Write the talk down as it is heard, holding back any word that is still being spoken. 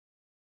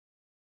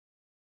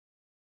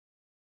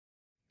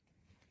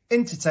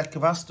Intatec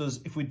have asked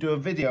us if we do a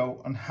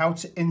video on how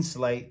to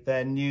insulate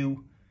their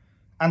new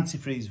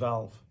antifreeze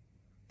valve.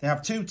 They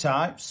have two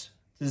types,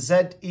 the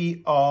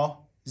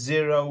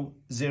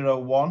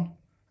ZER001,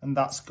 and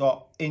that's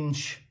got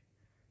inch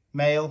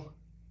male,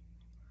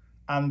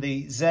 and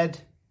the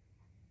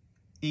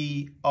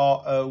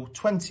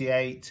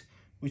ZERO28,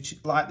 which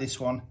like this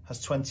one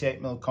has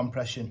 28mm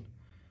compression.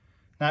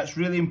 Now it's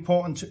really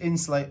important to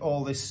insulate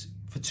all this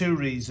for two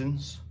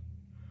reasons.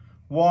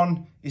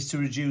 One is to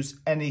reduce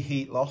any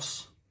heat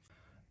loss,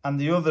 and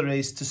the other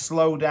is to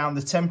slow down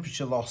the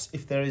temperature loss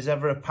if there is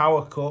ever a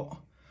power cut.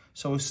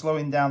 So we're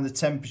slowing down the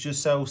temperature,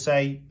 so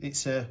say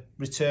it's a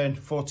return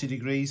 40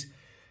 degrees,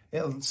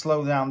 it'll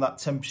slow down that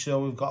temperature.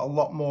 We've got a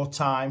lot more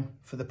time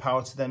for the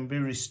power to then be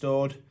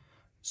restored,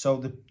 so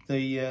the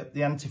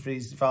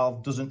antifreeze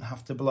valve doesn't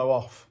have to blow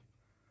off.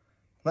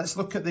 Let's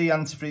look at the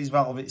antifreeze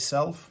valve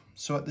itself.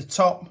 So at the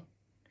top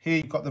here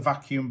you've got the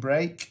vacuum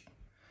brake.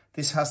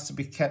 This has to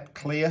be kept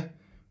clear.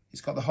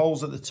 It's got the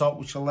holes at the top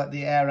which will let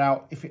the air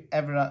out if it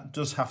ever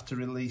does have to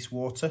release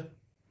water.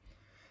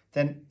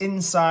 Then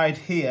inside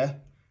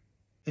here,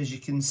 as you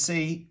can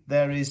see,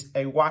 there is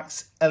a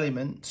wax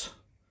element,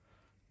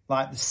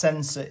 like the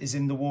sensor is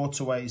in the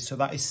waterways, so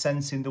that is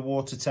sensing the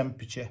water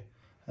temperature,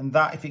 and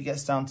that, if it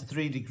gets down to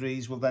 3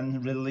 degrees, will then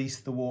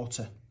release the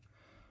water.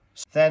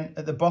 So then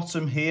at the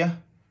bottom here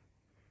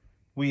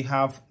we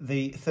have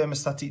the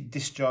thermostatic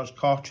discharge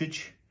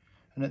cartridge,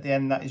 and at the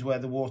end that is where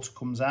the water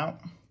comes out.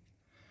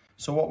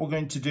 So what we're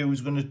going to do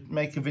is going to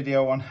make a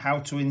video on how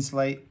to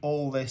insulate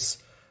all this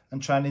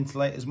and try and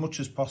insulate as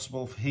much as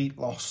possible for heat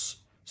loss.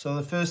 So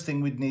the first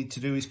thing we'd need to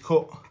do is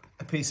cut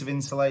a piece of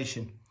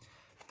insulation.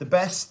 The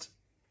best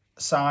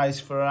size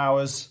for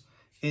ours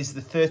is the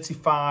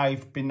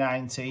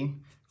 35x19,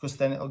 because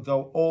then it'll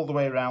go all the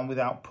way around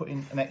without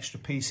putting an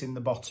extra piece in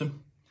the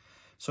bottom.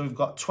 So we've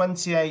got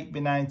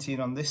 28x19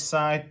 on this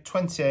side,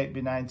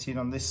 28x19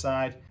 on this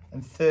side,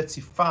 and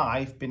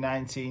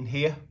 35x19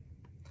 here.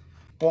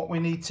 What we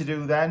need to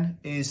do then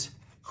is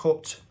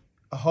cut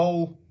a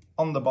hole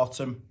on the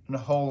bottom and a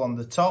hole on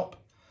the top.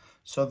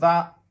 So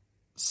that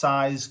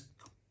size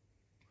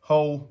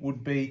hole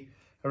would be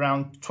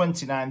around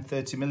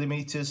 29-30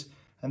 millimeters,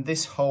 and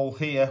this hole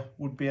here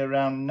would be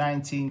around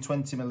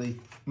 19-20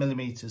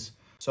 millimeters.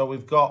 So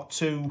we've got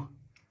two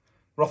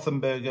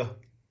Rothenberger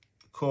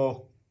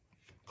core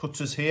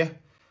cutters here,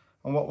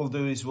 and what we'll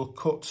do is we'll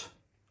cut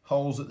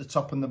holes at the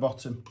top and the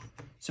bottom.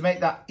 To make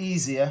that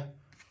easier,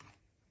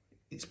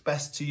 it's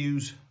best to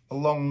use a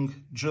long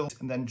drill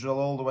and then drill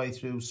all the way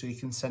through so you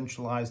can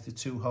centralize the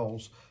two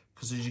holes,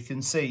 because as you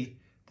can see,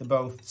 they're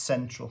both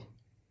central.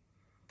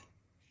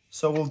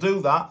 So we'll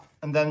do that,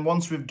 and then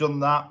once we've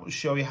done that, we'll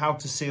show you how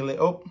to seal it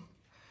up.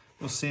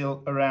 We'll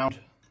seal around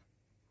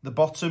the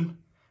bottom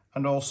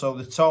and also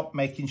the top,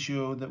 making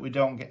sure that we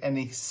don't get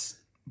any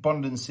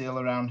bond and seal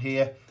around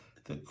here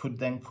that could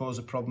then cause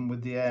a problem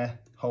with the air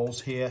holes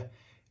here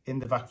in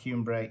the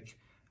vacuum brake.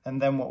 And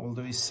then what we'll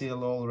do is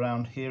seal all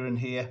around here and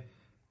here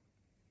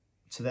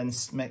to then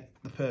make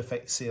the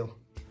perfect seal.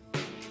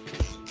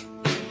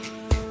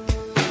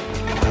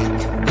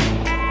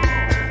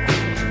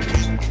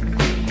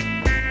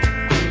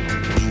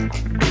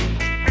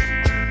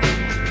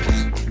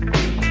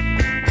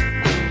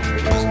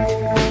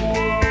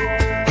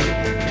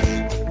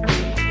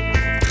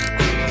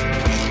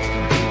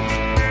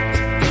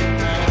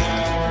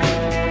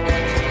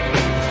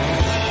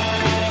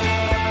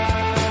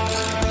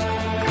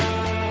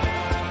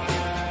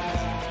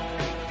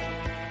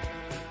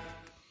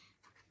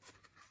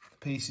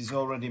 Piece is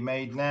already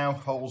made now,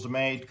 holes are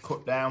made,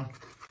 cut down.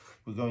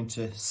 We're going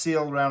to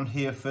seal around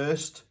here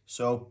first,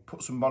 so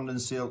put some bond and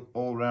seal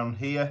all around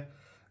here,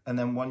 and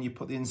then when you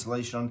put the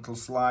insulation on, it'll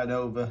slide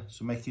over,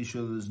 so making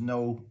sure there's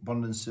no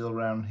bond and seal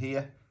around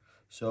here,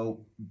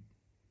 so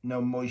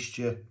no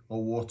moisture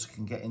or water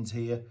can get into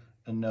here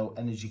and no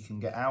energy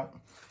can get out.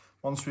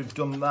 Once we've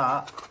done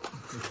that,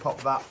 we pop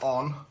that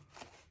on.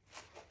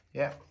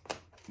 Yeah,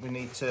 we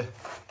need to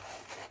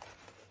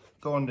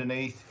go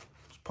underneath,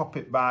 just pop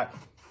it back,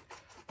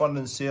 bond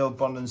and seal,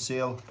 bond and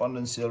seal, bond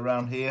and seal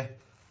around here.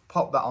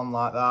 Pop that on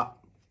like that.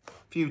 A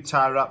few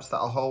tie wraps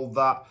that'll hold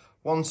that.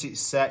 Once it's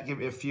set,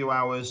 give it a few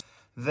hours.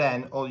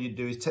 Then all you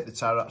do is take the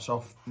tie wraps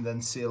off and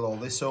then seal all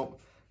this up.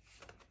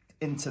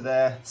 Into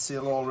there,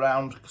 seal all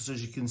around, because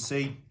as you can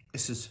see,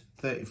 this is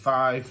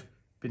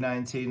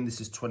 35x19,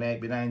 this is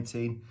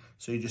 28x19.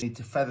 So you just need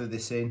to feather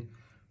this in.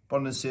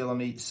 Bond and seal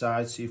on each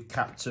side, so you've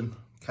capped them,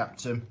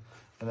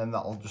 and then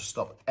that'll just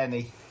stop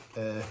any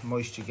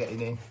moisture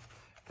getting in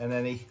and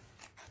any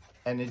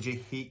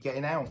energy heat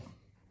getting out.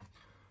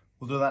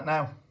 We'll do that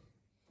now.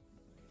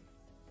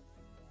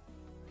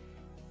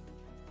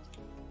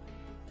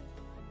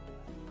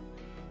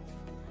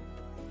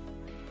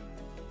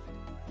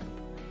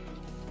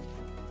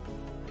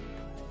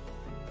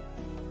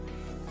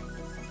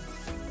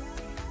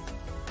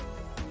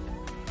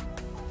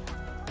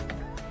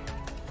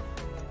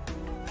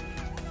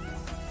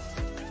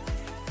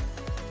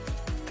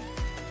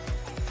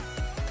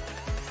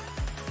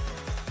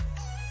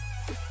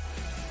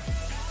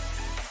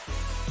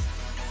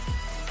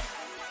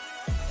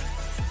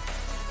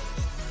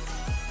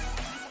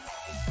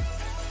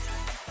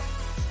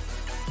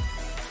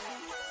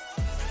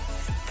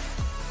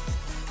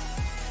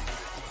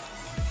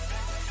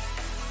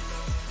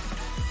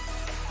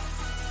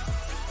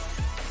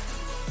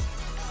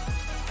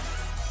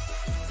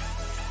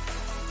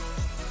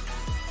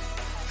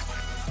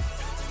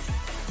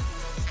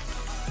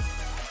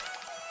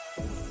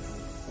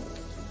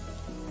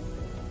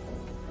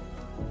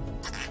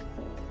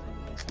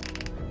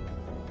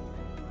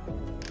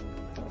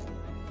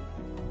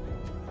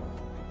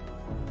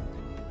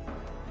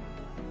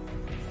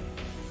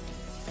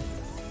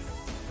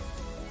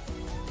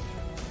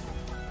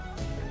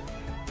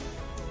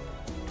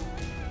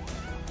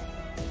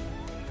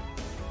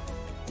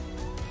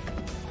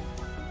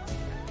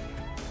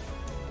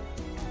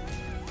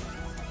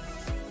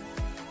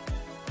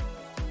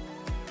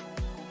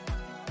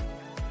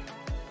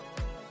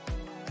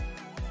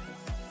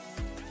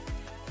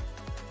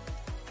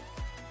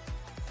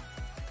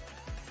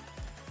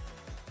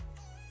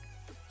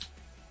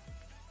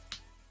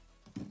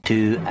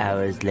 2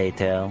 hours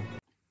later.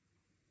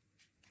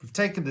 We've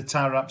taken the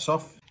tie wraps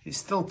off. It's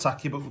still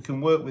tacky, but we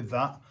can work with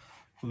that.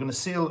 We're going to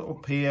seal it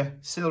up here,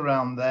 seal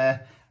around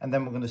there, and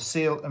then we're going to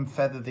seal and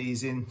feather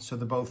these in so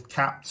they're both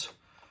capped.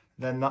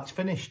 Then that's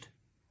finished.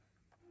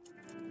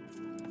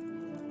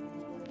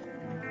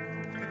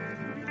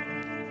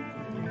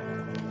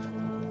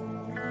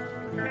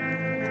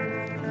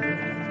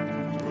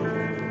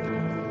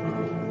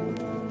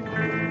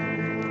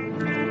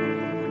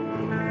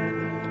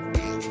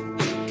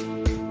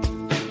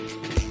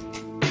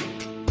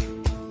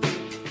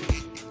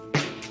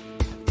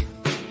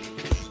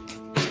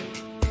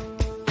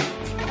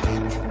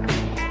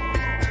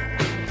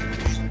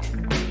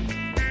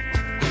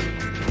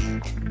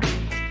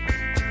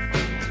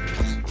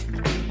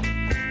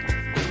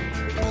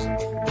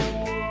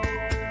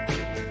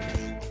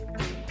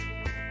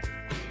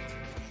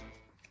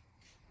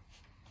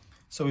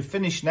 So we've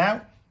finished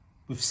now.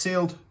 We've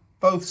sealed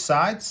both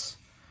sides.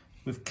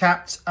 We've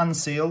capped and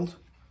sealed,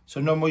 so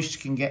no moisture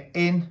can get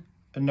in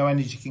and no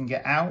energy can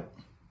get out.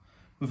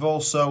 We've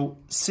also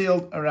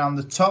sealed around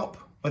the top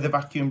where the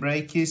vacuum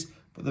brake is,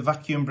 but the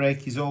vacuum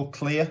brake is all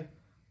clear.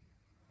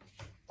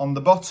 On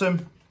the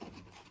bottom,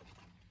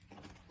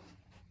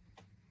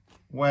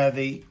 where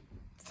the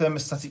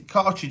thermostatic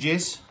cartridge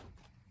is,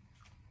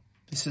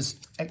 this is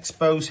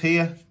exposed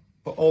here,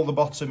 but all the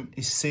bottom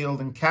is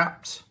sealed and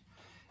capped.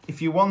 If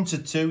you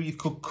wanted to, you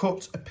could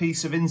cut a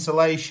piece of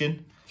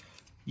insulation,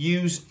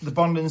 use the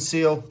bond and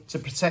seal to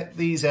protect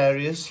these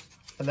areas,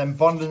 and then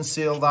bond and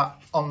seal that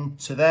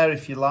onto there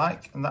if you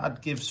like, and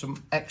that'd give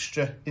some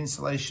extra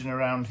insulation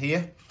around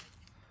here.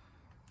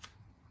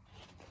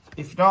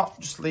 If not,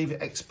 just leave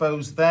it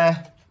exposed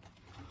there.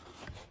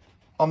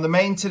 On the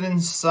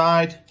maintenance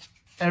side,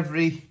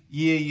 every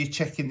year you're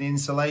checking the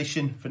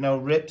insulation for no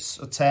rips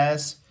or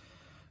tears.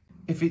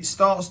 If it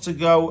starts to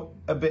go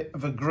a bit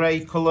of a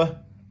grey colour,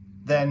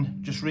 then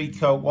just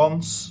recoat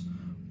once,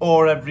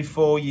 or every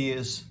 4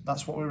 years.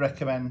 That's what we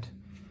recommend.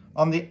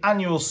 On the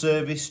annual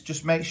service,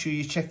 just make sure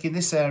you're checking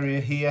this area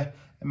here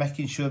and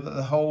making sure that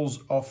the holes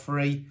are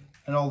free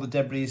and all the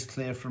debris is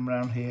clear from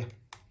around here.